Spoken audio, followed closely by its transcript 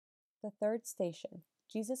The third station,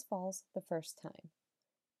 Jesus falls the first time.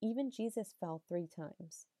 Even Jesus fell 3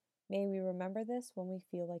 times. May we remember this when we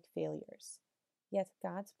feel like failures. Yet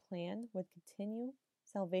God's plan would continue,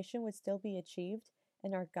 salvation would still be achieved,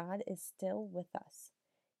 and our God is still with us.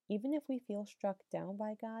 Even if we feel struck down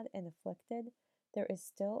by God and afflicted, there is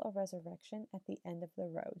still a resurrection at the end of the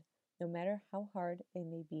road, no matter how hard it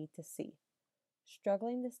may be to see.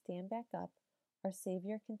 Struggling to stand back up, our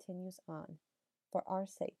Savior continues on, for our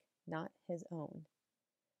sake, not his own.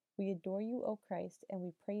 We adore you, O Christ, and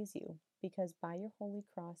we praise you, because by your holy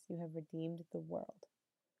cross you have redeemed the world.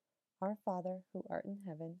 Our Father, who art in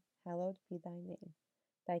heaven, hallowed be thy name.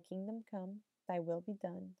 Thy kingdom come, thy will be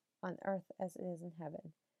done, on earth as it is in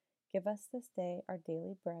heaven. Give us this day our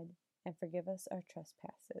daily bread, and forgive us our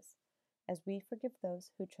trespasses, as we forgive those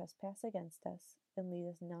who trespass against us. And lead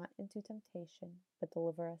us not into temptation, but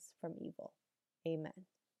deliver us from evil. Amen.